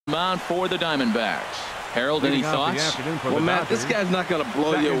Mound for the Diamondbacks. Harold, any thoughts? Well, Matt, this guy's not going to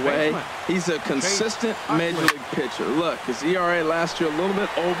blow you away. He's a consistent major league pitcher. Look, his ERA last year a little bit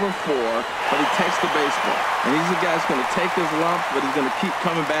over 4, but he takes the baseball. And he's the guy who's going to take his lump, but he's going to keep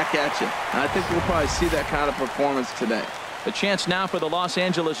coming back at you. And I think we'll probably see that kind of performance today. The chance now for the Los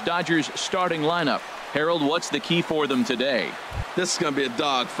Angeles Dodgers starting lineup. Harold, what's the key for them today? This is going to be a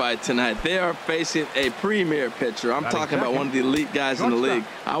dogfight tonight. They are facing a premier pitcher. I'm talking about one of the elite guys in the league.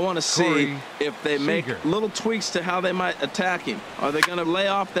 I want to see if they make little tweaks to how they might attack him. Are they going to lay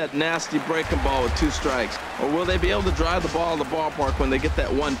off that nasty breaking ball with 2 strikes? Or will they be able to drive the ball in the ballpark when they get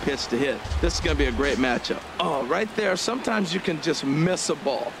that one pitch to hit? This is going to be a great matchup. Oh, right there, sometimes you can just miss a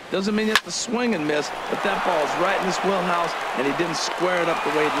ball. Doesn't mean you have to swing and miss, but that ball is right in his wheelhouse, and he didn't square it up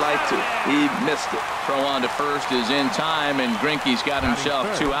the way he'd like to. He missed it. Throw on to first is in time, and Greinke's got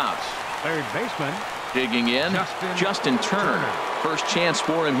himself 2 outs. Third baseman. Digging in, Justin Turner. First chance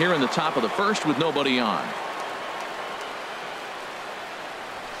for him here in the top of the first with nobody on.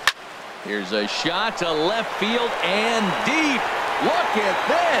 Here's a shot to left field and deep. Look at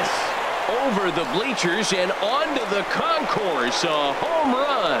this. Over the bleachers and onto the concourse. A home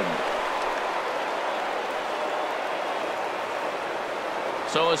run.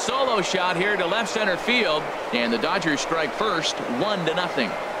 So a solo shot here to left center field, and the Dodgers strike first,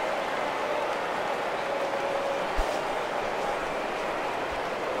 1-0.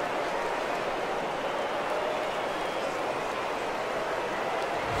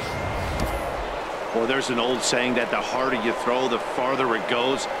 Well, there's an old saying that the harder you throw, the farther it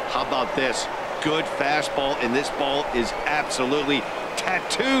goes. How about this? Good fastball, and this ball is absolutely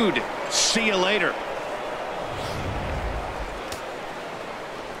tattooed. See you later.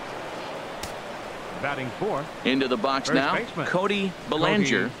 Batting fourth. Into the box First now, baseman. Cody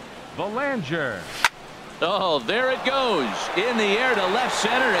Bellinger. Oh, there it goes. In the air to left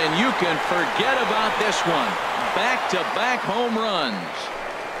center, and you can forget about this one. Back-to-back home runs.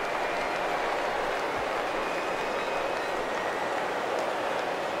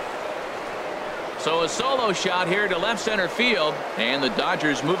 So a solo shot here to left center field, and the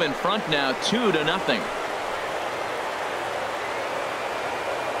Dodgers move in front now 2-0.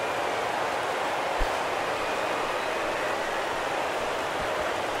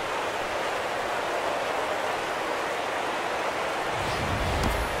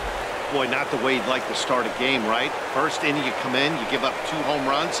 Boy, not the way you'd like to start a game, right? First inning, you come in, you give up 2 home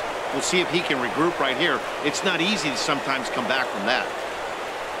runs. We'll see if he can regroup right here. It's not easy to sometimes come back from that.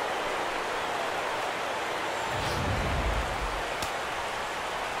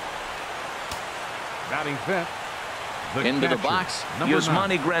 Batting fifth. Into the box,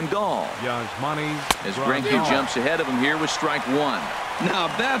 Yasmani Grandal. As Greinke jumps ahead of him here with strike 1. Now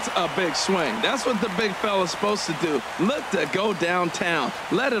that's a big swing. That's what the big fella's supposed to do. Look to go downtown.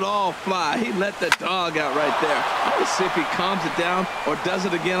 Let it all fly. He let the dog out right there. I want to see if he calms it down or does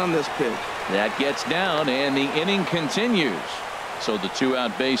it again on this pitch. That gets down, and the inning continues. So the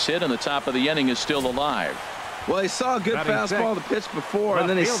 2-out base hit, and the top of the inning is still alive. Well, he saw a good fastball the pitch before, and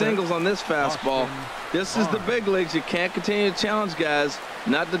then he singles on this fastball. This is the big leagues. You can't continue to challenge guys,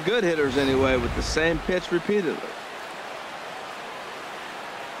 not the good hitters anyway, with the same pitch repeatedly.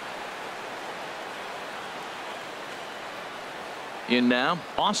 In now,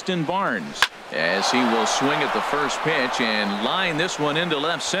 Austin Barnes, as he will swing at the first pitch and line this one into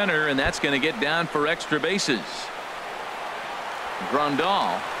left center, and that's going to get down for extra bases.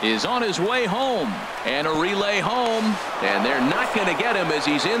 Grandal is on his way home, and a relay home, and they're not going to get him as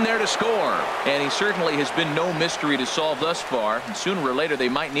he's in there to score. And he certainly has been no mystery to solve thus far. And sooner or later they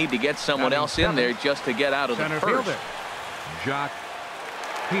might need to get someone else in there just to get out of the first.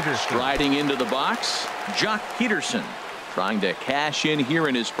 Striding into the box, Jock Peterson, trying to cash in here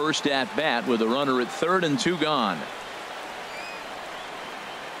in his first at bat with a runner at third and 2 gone.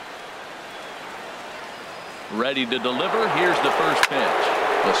 Ready to deliver. Here's the first pitch.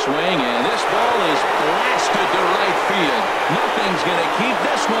 The swing, and this ball is blasted to right field. Nothing's going to keep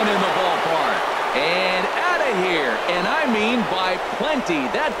this one in the ballpark. And out of here. And I mean by plenty.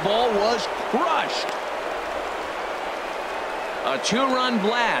 That ball was crushed. A 2-run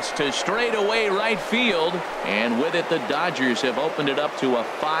blast to straightaway right field. And with it, the Dodgers have opened it up to a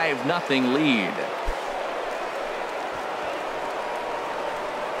 5-0 lead.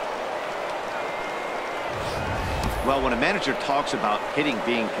 Well, when a manager talks about hitting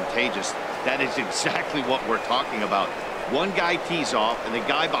being contagious, that is exactly what we're talking about. One guy tees off, and the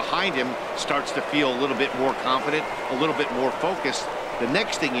guy behind him starts to feel a little bit more confident, a little bit more focused. The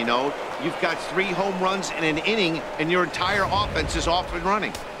next thing you know, you've got 3 home runs in an inning, and your entire offense is off and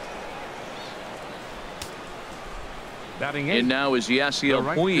running. Batting And 8. now is Yasiel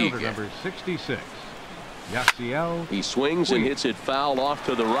Right Puig. fielder, number 66. Yasiel. He swings and hits it foul off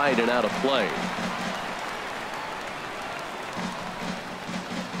to the right and out of play.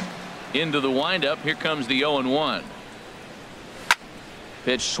 Into the windup. Here comes the 0-1.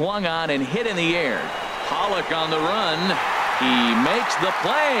 Pitch swung on and hit in the air. Pollock on the run. He makes the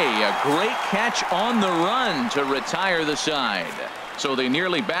play. A great catch on the run to retire the side. So they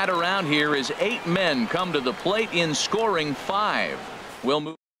nearly bat around here as 8 men come to the plate in scoring 5. We'll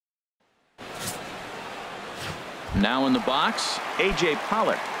move. Now in the box, A.J.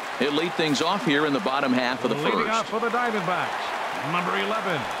 Pollock. He'll lead things off here in the bottom half of the Leading first. off for the Diamondbacks, number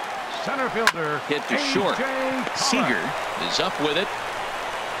 11, center fielder. Hit to short. Pollock. Seager is up with it.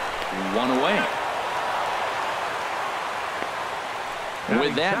 1 away.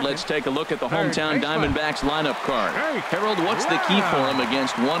 With that, let's take a look at the hometown Diamondbacks lineup card. Harold, what's the key for them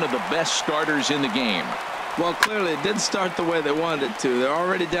against one of the best starters in the game? Well, clearly it didn't start the way they wanted it to. They're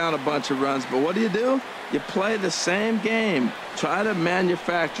already down a bunch of runs, but what do? You play the same game. Try to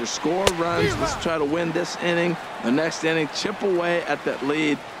manufacture, score runs. Let's try to win this inning, the next inning, chip away at that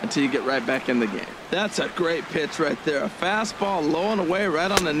lead until you get right back in the game. That's a great pitch right there. A fastball low and away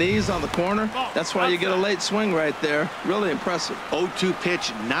right on the knees on the corner. That's why you get a late swing right there. Really impressive. 0-2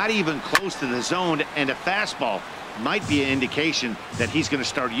 pitch, not even close to the zone, and a fastball might be an indication that he's going to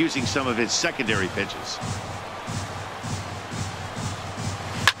start using some of his secondary pitches.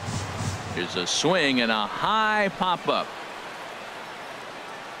 Here's a swing and a high pop-up.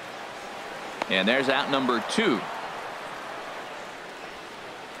 And there's out number 2.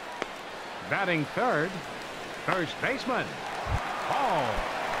 Batting third, first baseman, Paul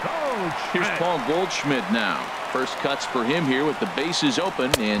Goldschmidt. Here's Paul Goldschmidt now. First cuts for him here with the bases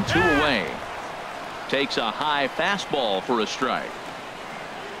open and 2 away. Takes a high fastball for a strike.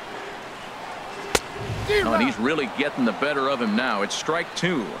 Oh, and he's really getting the better of him now. It's strike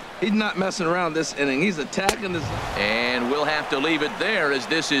 2. He's not messing around this inning. He's attacking this. And we'll have to leave it there as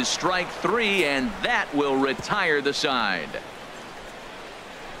this is strike 3, and that will retire the side.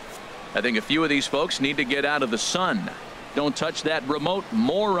 I think a few of these folks need to get out of the sun. Don't touch that remote.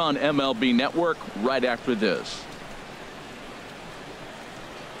 More on MLB Network right after this.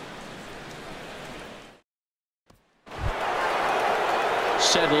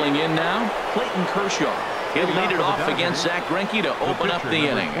 Settling in now, Clayton Kershaw. He'll lead it off against Zach Greinke to open up the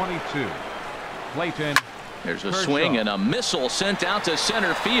inning. 22. Clayton. There's a swing and a missile sent out to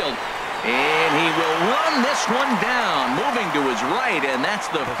center field. And he will run this one down, moving to his right, and that's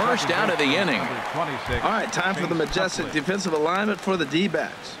the first out of the inning. All right, time for the majestic defensive alignment for the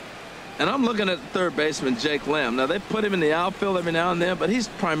D-backs. And I'm looking at third baseman Jake Lamb. Now, they put him in the outfield every now and then, but he's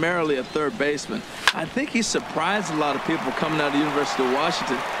primarily a third baseman. I think he surprised a lot of people coming out of the University of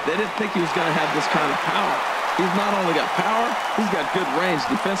Washington. They didn't think he was going to have this kind of power. He's not only got power, he's got good range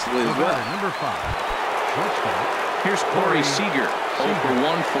defensively as well. Number 5, shortstop. Here's Corey Seager. 0 for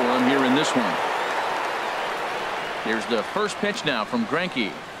 1 for him here in this one. Here's the first pitch now from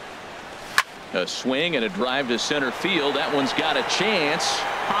Greinke. A swing and a drive to center field. That one's got a chance.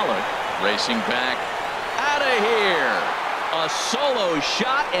 Pollock racing back out of here. A solo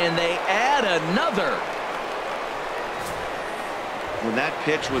shot, and they add another. When that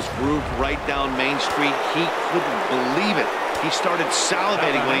pitch was grooved right down Main Street, he couldn't believe it. He started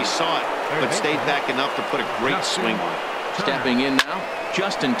salivating when he saw it, but stayed back enough to put a great swing on it. Stepping in now,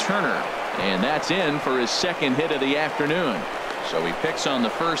 Justin Turner. And that's in for his second hit of the afternoon. So he picks on the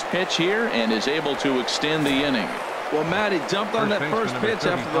first pitch here and is able to extend the inning. Well, Matt, he jumped on that first pitch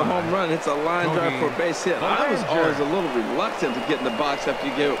after the home run. It's a line drive for a base hit. I was always a little reluctant to get in the box after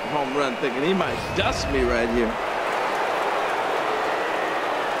you get a home run, thinking he might dust me right here.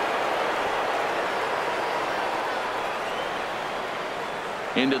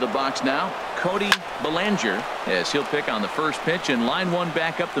 Into the box now, Cody Bellinger, as he'll pick on the first pitch and line one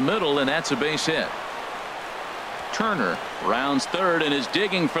back up the middle, and that's a base hit. Turner rounds third and is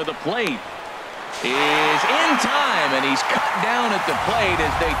digging for the plate. Is in time, and he's cut down at the plate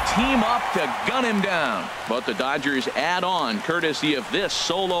as they team up to gun him down. But the Dodgers add on courtesy of this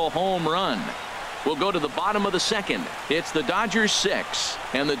solo home run. We'll go to the bottom of the second. It's the Dodgers 6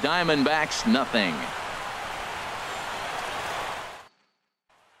 and the Diamondbacks nothing.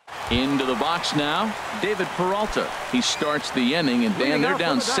 Into the box now, David Peralta. He starts the inning, and Dan, they're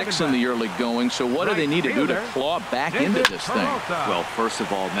down 6 in the early going, so what do they need to do to claw back into this thing? Well, first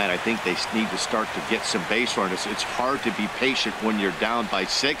of all, Matt, I think they need to start to get some base runners. It's hard to be patient when you're down by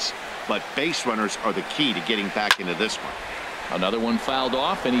 6, but base runners are the key to getting back into this one. Another one fouled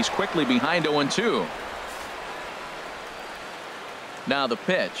off, and he's quickly behind 0-2. Now the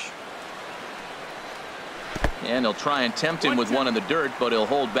pitch. And he'll try and tempt him with one in the dirt, but he'll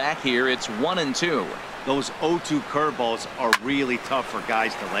hold back here. It's 1-2. Those 0-2 curveballs are really tough for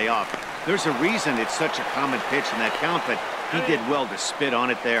guys to lay off. There's a reason it's such a common pitch in that count, but he did well to spit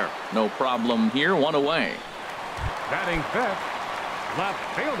on it there. No problem here. 1 away. Batting fifth, left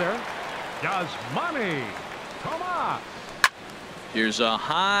fielder, Yasmani Tomas. Here's a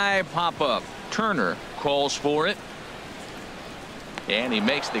high pop-up. Turner calls for it. And he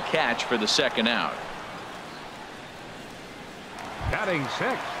makes the catch for the second out. Batting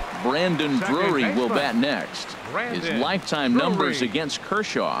sixth, Brandon second Drury will baseman. bat next. His Brandon lifetime Drury. numbers against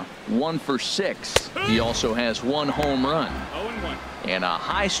Kershaw, 1 for 6. He also has 1 home run. 0-1. And a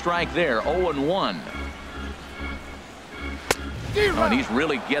high strike there, 0-1. Oh, and he's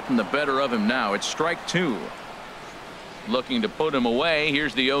really getting the better of him now. It's strike 2. Looking to put him away.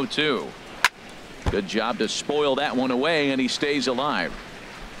 Here's the 0-2. Good job to spoil that one away, and he stays alive.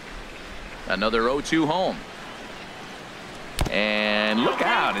 Another 0-2 home. And look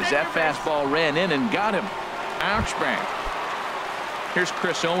out as that fastball ran in and got him. Ouch bang. Here's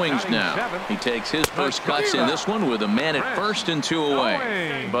Chris Owings now. He takes his first cuts in this one with a man at first and 2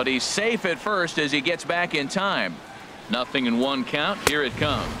 away. But he's safe at first as he gets back in time. 0-1 count. Here it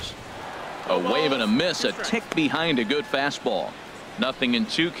comes. A wave and a miss, a tick behind a good fastball.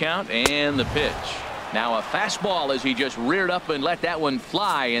 0-2 count and the pitch. Now a fastball as he just reared up and let that one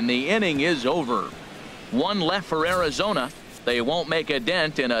fly, and the inning is over. 1 left for Arizona. They won't make a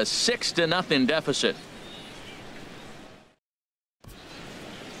dent in a 6-0 deficit.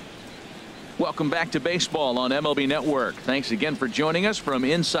 Welcome back to baseball on MLB Network. Thanks again for joining us from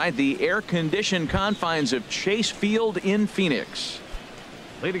inside the air-conditioned confines of Chase Field in Phoenix.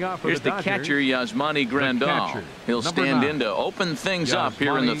 leading off for Here's the Dodgers, catcher, Yasmani Grandal. catcher, He'll number stand 9, in to open things up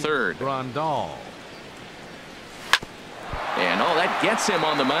here in the third. Grandal. And oh, that gets him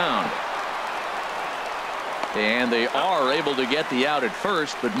on the mound. And they are able to get the out at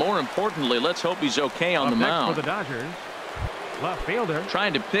first, but more importantly, let's hope he's okay on Up the next mound. for the Dodgers, left fielder.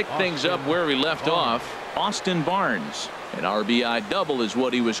 Trying to pick things up Austin where we left Barnes. off. Austin Barnes. An RBI double is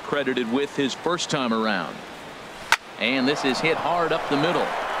what he was credited with his first time around. And this is hit hard up the middle.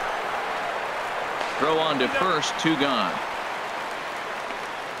 Throw on to first, 2 gone.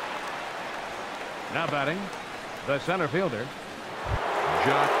 Now batting, the center fielder,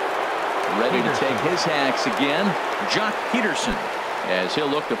 Jock Ready to Peterson. take his hacks again. Jock Peterson, as he'll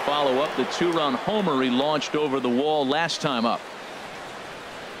look to follow up the 2-run homer he launched over the wall last time up.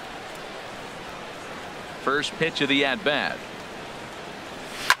 First pitch of the at-bat.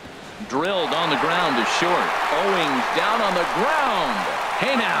 Drilled on the ground to short. Owings down on the ground.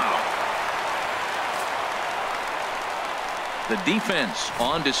 Hey now. The defense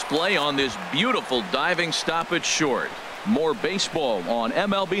on display on this beautiful diving stop at short. More baseball on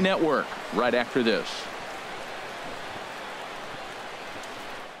MLB Network right after this.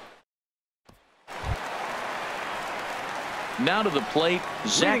 Now to the plate,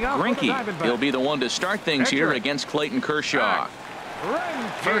 Zach Greinke. He'll be the one to start things here against Clayton Kershaw.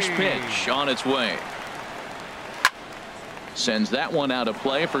 First pitch on its way. Sends that one out of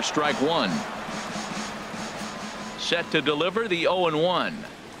play for strike 1. Set to deliver the 0-1.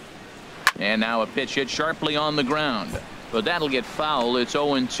 And now a pitch hit sharply on the ground. But that'll get foul. It's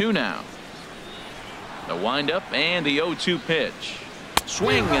 0-2 now. The windup and the 0-2 pitch.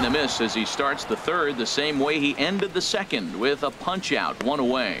 Swing and a miss as he starts the third the same way he ended the second with a punch out, 1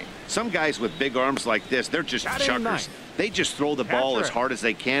 away. Some guys with big arms like this, they're just chuckers. They just throw the ball as hard as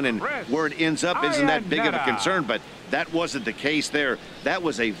they can, and where it ends up isn't that big of a concern, but that wasn't the case there. That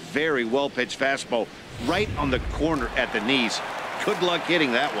was a very well-pitched fastball right on the corner at the knees. Good luck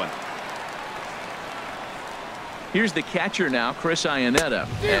hitting that one. Here's the catcher now, Chris Iannetta,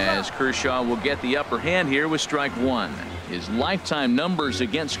 as Kershaw will get the upper hand here with strike 1. His lifetime numbers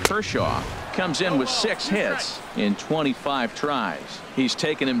against Kershaw comes in with 6 hits in 25 tries. He's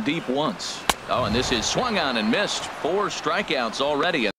taken him deep once. Oh, and this is swung on and missed. 4 strikeouts already.